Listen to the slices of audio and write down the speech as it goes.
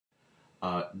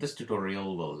This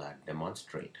tutorial will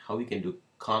demonstrate how we can do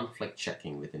conflict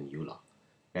checking within uLaw.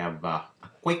 We have a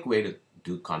quick way to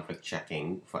do conflict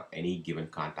checking for any given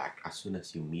contact as soon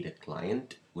as you meet a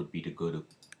client would be to go to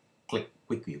click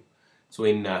Quick View. So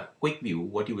in Quick View,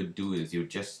 what you would do is you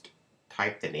just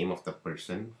type the name of the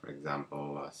person. For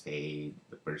example, say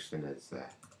the person is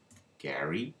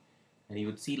Gary, and you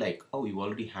would see like, oh, you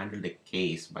already handled a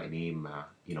case by name,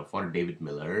 for David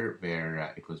Miller,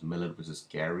 where it was Miller versus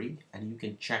Gary, and you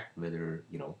can check whether,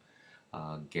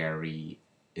 Gary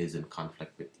is in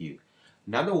conflict with you.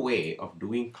 Another way of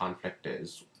doing conflict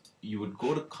is you would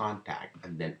go to contact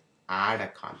and then add a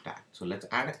contact. So let's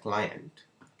add a client,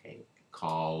 okay,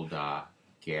 called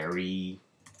Gary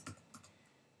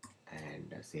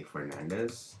and say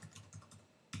Fernandez,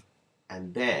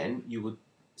 and then you would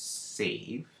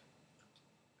save.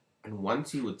 And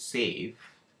once you would save,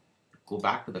 go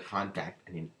back to the contact,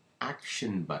 and in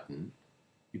action button,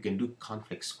 you can do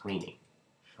conflict screening.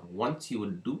 Now, once you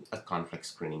would do a conflict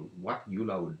screening, what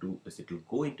uLaw would do is it will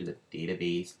go into the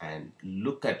database and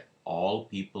look at all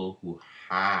people who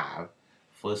have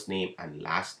first name and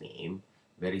last name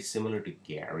very similar to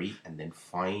Gary, and then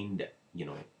find,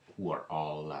 who are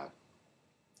all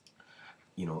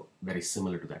very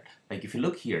similar to that. Like if you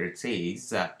look here, it says,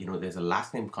 there's a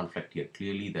last name conflict here.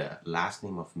 Clearly the last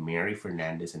name of Mary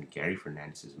Fernandez and Gary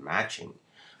Fernandez is matching.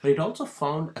 But it also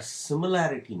found a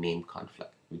similarity name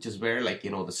conflict, which is where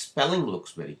the spelling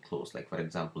looks very close. Like for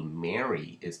example,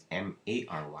 Mary is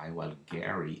M-A-R-Y while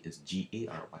Gary is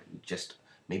G-A-R-Y.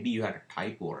 Maybe you had a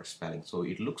typo or a spelling. So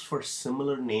it looks for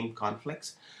similar name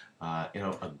conflicts.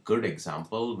 A good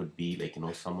example would be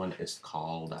someone is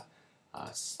called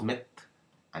Smith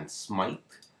and Smythe.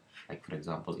 Like for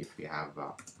example, if we have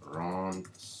Ron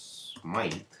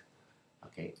Smythe,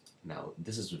 okay, now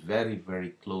this is very,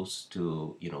 very close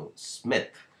to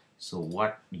Smith. So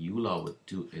what uLaw would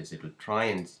do is it will try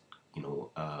and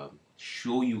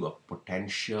show you a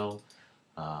potential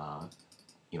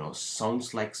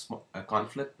sounds like a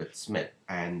conflict with Smith,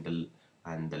 and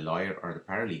the lawyer or the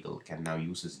paralegal can now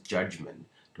use his judgment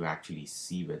to actually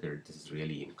see whether this is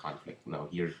really in conflict. Now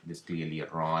here, there's clearly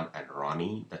Ron and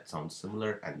Ronnie, that sounds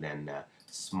similar, and then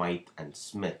Smythe and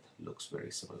Smith looks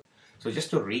very similar. So just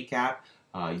to recap,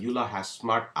 uLaw has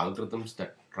smart algorithms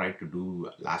that try to do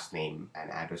last name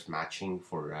and address matching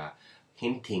for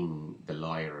hinting the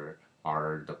lawyer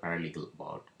or the paralegal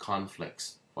about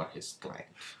conflicts for his client.